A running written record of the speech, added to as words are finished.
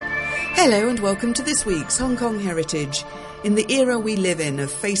Hello and welcome to this week's Hong Kong Heritage. In the era we live in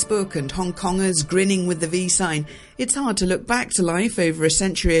of Facebook and Hong Kongers grinning with the V sign, it's hard to look back to life over a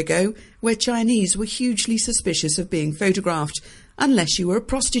century ago where Chinese were hugely suspicious of being photographed, unless you were a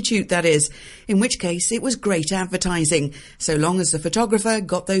prostitute, that is, in which case it was great advertising, so long as the photographer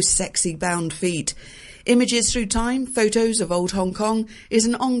got those sexy bound feet. Images Through Time, Photos of Old Hong Kong is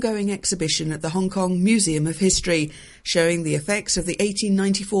an ongoing exhibition at the Hong Kong Museum of History, showing the effects of the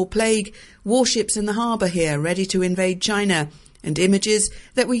 1894 plague, warships in the harbour here ready to invade China, and images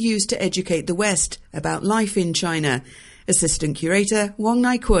that were used to educate the West about life in China. Assistant Curator Wong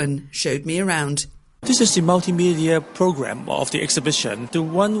Nai Kwun showed me around. This is the multimedia program of the exhibition. The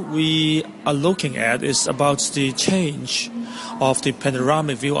one we are looking at is about the change of the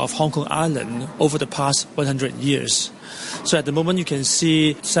panoramic view of Hong Kong Island over the past 100 years. So at the moment you can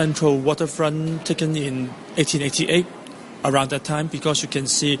see Central Waterfront taken in 1888, around that time, because you can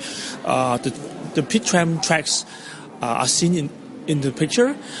see the pit tram tracks are seen in the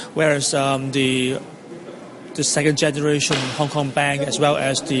picture, whereas the second generation Hong Kong Bank as well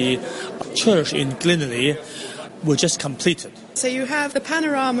as the church in Glenelg were just completed. So you have the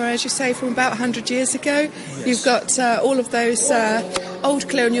panorama, as you say, from about 100 years ago. Yes. You've got all of those old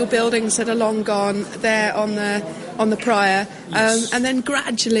colonial buildings that are long gone there on the prior, yes. And then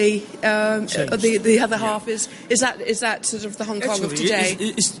gradually the other half is that sort of the Hong Kong of today?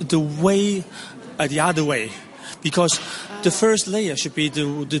 It's the way, the other way. Because the first layer should be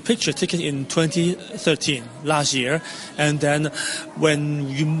the picture taken in 2013, last year, and then when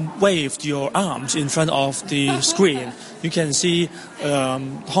you waved your arms in front of the screen, you can see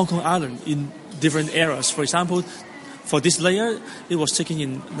Hong Kong Island in different eras. For example, for this layer, it was taken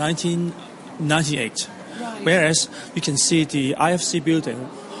in 1998, right. Whereas you can see the IFC building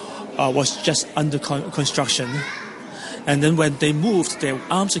was just under construction. And then when they moved their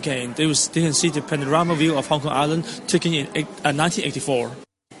arms again, they can see the panorama view of Hong Kong Island taken in 1984.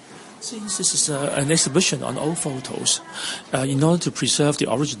 Since this is an exhibition on old photos, in order to preserve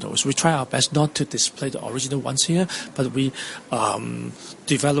the originals, we try our best not to display the original ones here, but we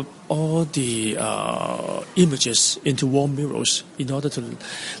develop all the images into wall murals in order to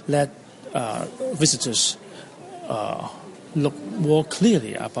let visitors look more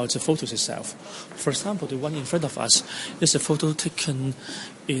clearly about the photos itself. For example, the one in front of us is a photo taken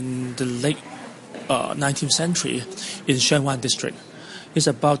in the late 19th century in Sheung Wan district. It's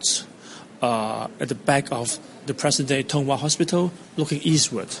about at the back of the present-day Tung Wah Hospital, looking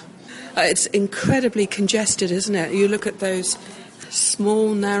eastward. It's incredibly congested, isn't it? You look at those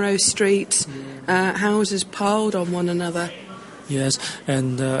small, narrow streets, houses piled on one another. Yes,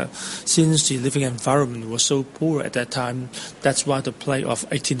 and since the living environment was so poor at that time, that's why the plague of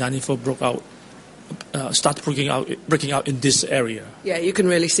 1894 started breaking out in this area. Yeah, you can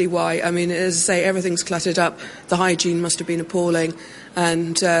really see why. I mean, as I say, everything's cluttered up. The hygiene must have been appalling,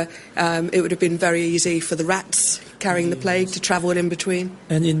 and it would have been very easy for the rats carrying the plague to travel in between.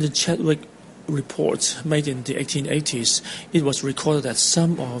 And in the Chadwick report made in the 1880s, it was recorded that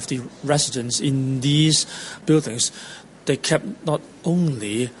some of the residents in these buildings, they kept not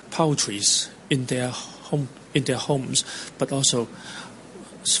only poultries in their homes, but also,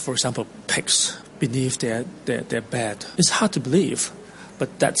 for example, pigs beneath their bed. It's hard to believe,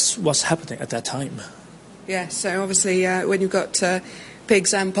 but that's what's happening at that time. Yeah, so obviously when you've got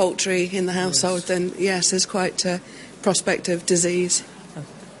pigs and poultry in the household, yes. Then yes, there's quite a prospect of disease.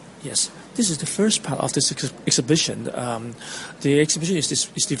 Yes. This is the first part of this exhibition. The exhibition is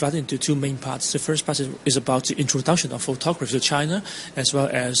divided into two main parts. The first part is about the introduction of photography to China, as well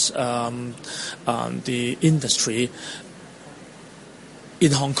as the industry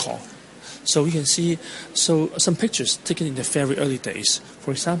in Hong Kong. So we can see some pictures taken in the very early days.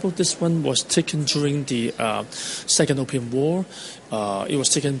 For example, this one was taken during the Second Opium War. It was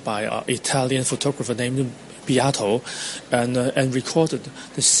taken by an Italian photographer named Beato, and recorded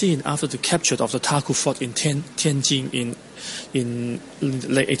the scene after the capture of the Taku Fort in Tianjin in the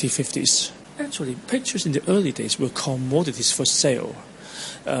late 1850s. Actually, pictures in the early days were commodities for sale.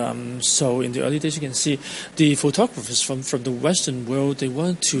 So in the early days, you can see the photographers from the Western world, they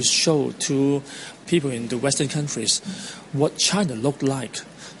wanted to show to people in the Western countries what China looked like.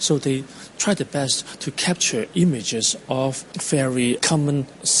 So they tried their best to capture images of very common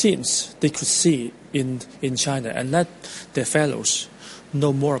scenes they could see in China and let their fellows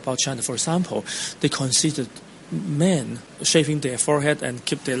know more about China. For example, they considered men shaving their forehead and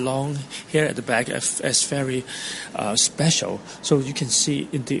keep their long hair at the back as very special. So you can see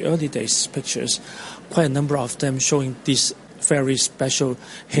in the early days pictures quite a number of them showing this very special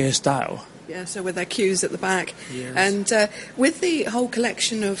hairstyle. Yeah, so with their cues at the back. Yes. And with the whole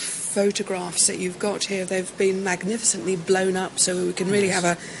collection of photographs that you've got here, they've been magnificently blown up so we can really have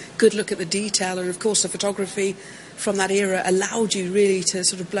a good look at the detail. And, of course, the photography from that era allowed you really to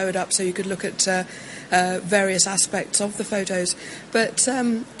sort of blow it up so you could look at various aspects of the photos. But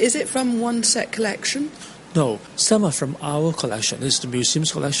is it from one set collection? No, some are from our collection. It's the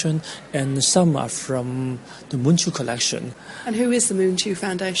museum's collection, and some are from the Munchu collection. And who is the Munchu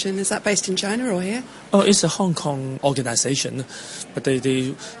Foundation? Is that based in China or here? Oh, it's a Hong Kong organization, but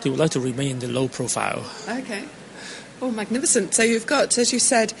they would like to remain in the low profile. Okay. Oh, magnificent. So you've got, as you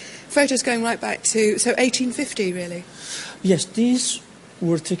said, photos going right back to, 1850, really? Yes, these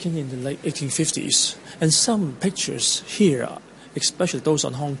were taken in the late 1850s, and some pictures here, especially those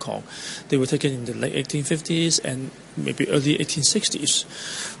on Hong Kong, they were taken in the late 1850s and maybe early 1860s.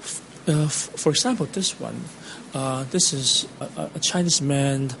 For example, this one, this is a Chinese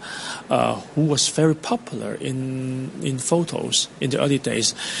man who was very popular in photos in the early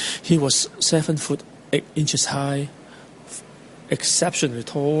days. He was 7 foot 8 inches high, exceptionally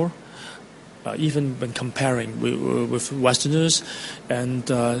tall, even when comparing with Westerners, and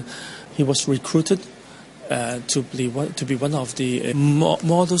he was recruited to be one of the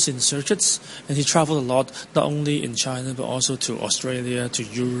models in circuits, and he traveled a lot, not only in China but also to Australia, to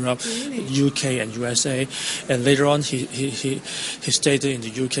Europe, really? UK and USA, and later on he stayed in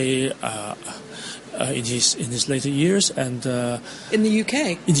the UK in his later years, and in the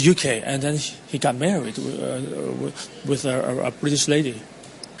UK. In the UK, and then he got married with a British lady.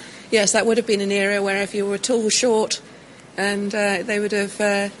 Yes, that would have been an era where if you were tall, short, and they would have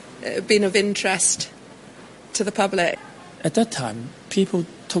been of interest to the public. At that time, people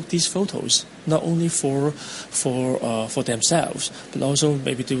took these photos not only for themselves, but also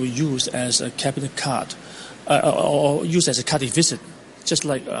maybe they were used as a cabinet card, or used as a card visit, just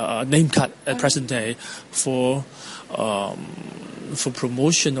like a name card at present day for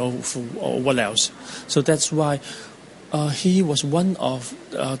promotion or what else. So that's why he was one of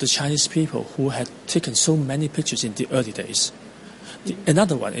the Chinese people who had taken so many pictures in the early days.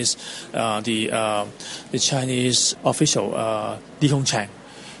 Another one is the Chinese official Li Hongchang.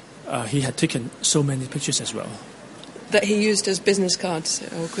 He had taken so many pictures as well. That he used as business cards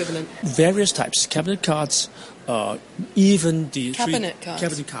or equivalent? Various types, cabinet cards, even the cabinet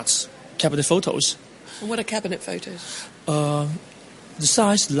photos. And what are cabinet photos? The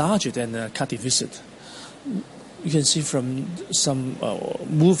size larger than a carte de visite. You can see from some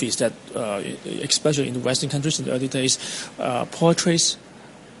movies that, especially in the Western countries in the early days, portraits,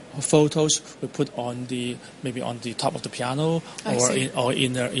 photos were put on maybe on the top of the piano, or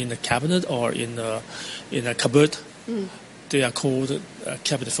in a cabinet, or in a cupboard. Mm. They are called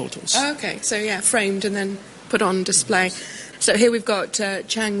cabinet photos. Oh, okay, so framed and then put on display. So here we've got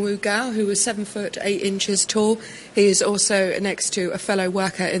Chang Wu Gao, who was 7 foot 8 inches tall. He is also next to a fellow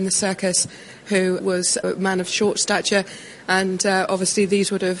worker in the circus who was a man of short stature, and obviously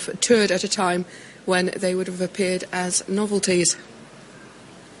these would have toured at a time when they would have appeared as novelties.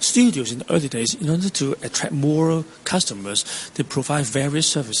 Studios in the early days, in order to attract more customers, they provide various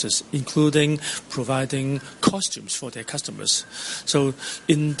services, including providing costumes for their customers. So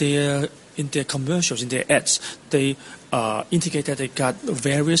in their commercials, in their ads, they indicate that they got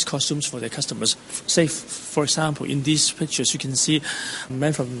various costumes for their customers. Say, for example, in these pictures, you can see a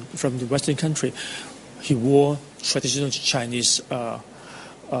man from the Western country. He wore traditional Chinese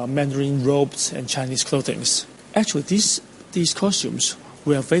Mandarin robes and Chinese clothing. Actually, these costumes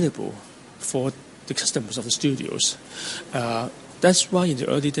were available for the customers of the studios. That's why in the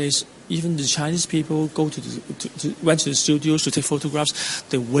early days, even the Chinese people went to the studios to take photographs.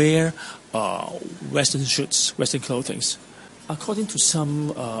 They wear Western shirts, Western clothing. According to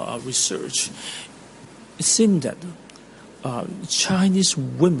some research, it seemed that Chinese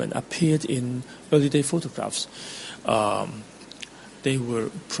women appeared in early day photographs. They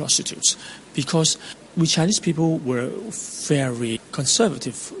were prostitutes because we Chinese people were very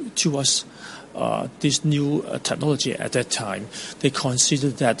conservative towards this new technology at that time. They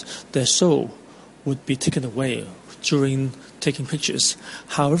considered that their soul would be taken away during taking pictures.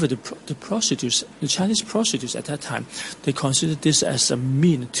 However, the prostitutes, the Chinese prostitutes at that time, they considered this as a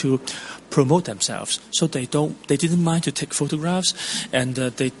mean to promote themselves. So they didn't mind to take photographs, and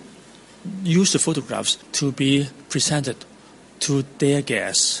they used the photographs to be presented to their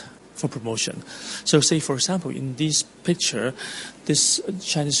guests for promotion. So say, for example, in this picture, this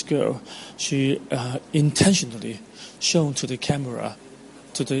Chinese girl, she intentionally shown to the camera,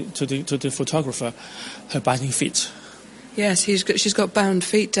 to the photographer, her binding feet. Yes, she's got bound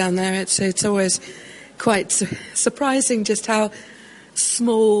feet down there. It's always quite surprising just how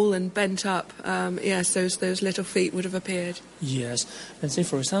small and bent up, yes, those little feet would have appeared. Yes, and say,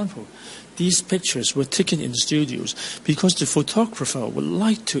 for example, these pictures were taken in the studios because the photographer would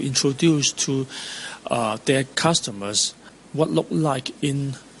like to introduce to their customers what looked like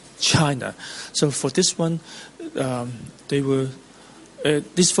in China. So for this one,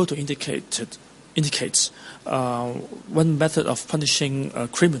 this photo indicates one method of punishing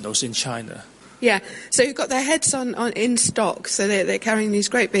criminals in China. Yeah, so you've got their heads on in stock, so they're carrying these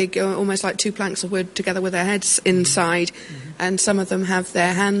great big, almost like two planks of wood together with their heads inside, and some of them have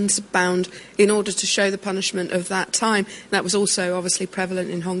their hands bound in order to show the punishment of that time. That was also obviously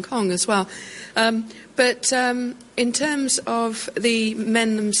prevalent in Hong Kong as well. But in terms of the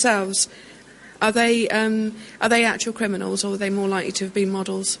men themselves, are they actual criminals, or are they more likely to have been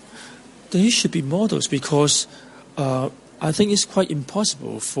models? They should be models because I think it's quite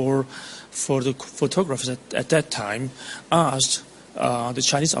impossible for the photographers at that time asked the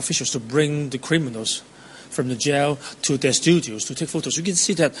Chinese officials to bring the criminals from the jail to their studios to take photos. You can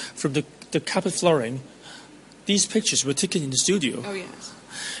see that from the carpet flooring, these pictures were taken in the studio. Oh, yes.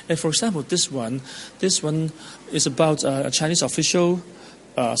 And for example, this one is about a Chinese official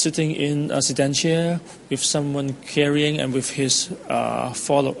sitting in a sedan chair with someone carrying and with his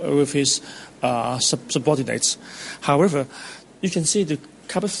subordinates. However, you can see the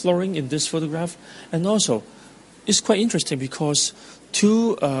carpet flooring in this photograph, and also it's quite interesting because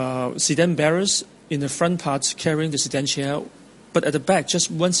two sedan bearers in the front part carrying the sedan chair, but at the back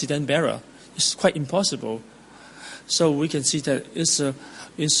just one sedan bearer. It's quite impossible. So we can see that it's a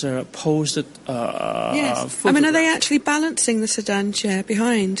posted yes. photograph. I mean, are they actually balancing the sedan chair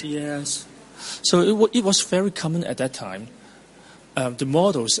behind? Yes. So it was very common at that time. The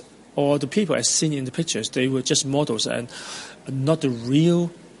models or the people as seen in the pictures, they were just models and not the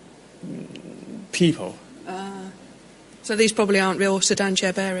real people. So these probably aren't real sedan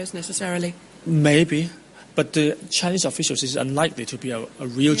chair bearers necessarily. Maybe, but the Chinese officials is unlikely to be a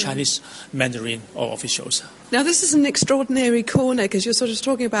real Chinese Mandarin or officials. Now, this is an extraordinary corner because you're sort of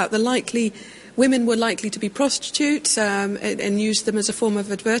talking about women were likely to be prostitutes and used them as a form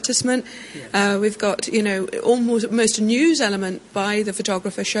of advertisement. Yes. We've got, almost a news element by the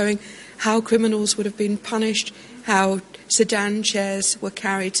photographer showing how criminals would have been punished, how sedan chairs were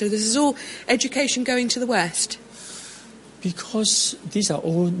carried. So this is all education going to the West. Because these are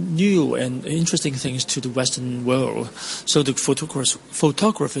all new and interesting things to the Western world. So the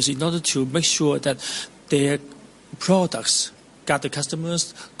photographers, in order to make sure that their products got the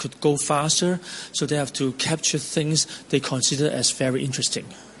customers, could go faster, so they have to capture things they consider as very interesting.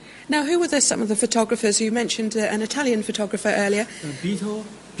 Now, who were some of the photographers? You mentioned an Italian photographer earlier.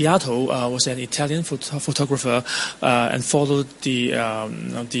 Beato was an Italian photographer and followed the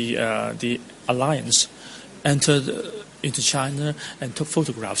alliance, entered into China and took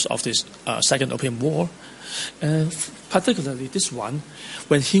photographs of this Second Opium War. Particularly this one,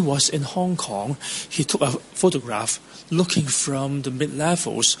 when he was in Hong Kong, he took a photograph looking from the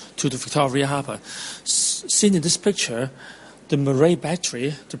mid-levels to the Victoria Harbour. Seen in this picture, the Murray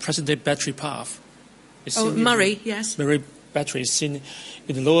Battery, the present-day Battery Path. Murray, yes. Murray Battery is seen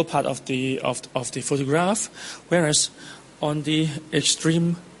in the lower part of the photograph, whereas on the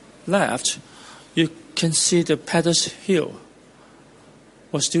extreme left, you can see the Paddock's Hill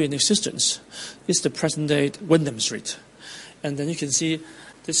was still in existence. It's the present-day Wyndham Street. And then you can see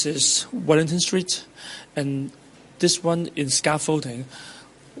this is Wellington Street, and this one in scaffolding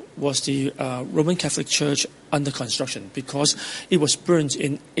was the Roman Catholic Church under construction because it was burned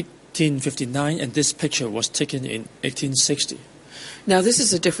in 1859 and this picture was taken in 1860. Now this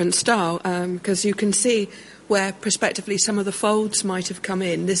is a different style because you can see where prospectively some of the folds might have come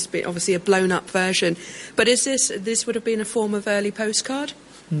in. This bit obviously a blown up version. But is this would have been a form of early postcard?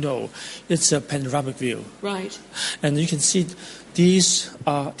 No, it's a panoramic view. Right. And you can see these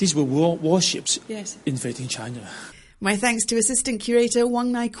were warships invading China. My thanks to Assistant Curator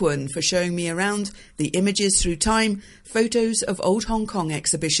Wang Nai-Kun for showing me around the Images Through Time Photos of Old Hong Kong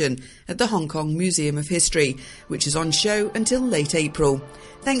exhibition at the Hong Kong Museum of History, which is on show until late April.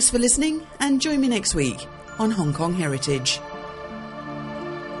 Thanks for listening and join me next week on Hong Kong Heritage.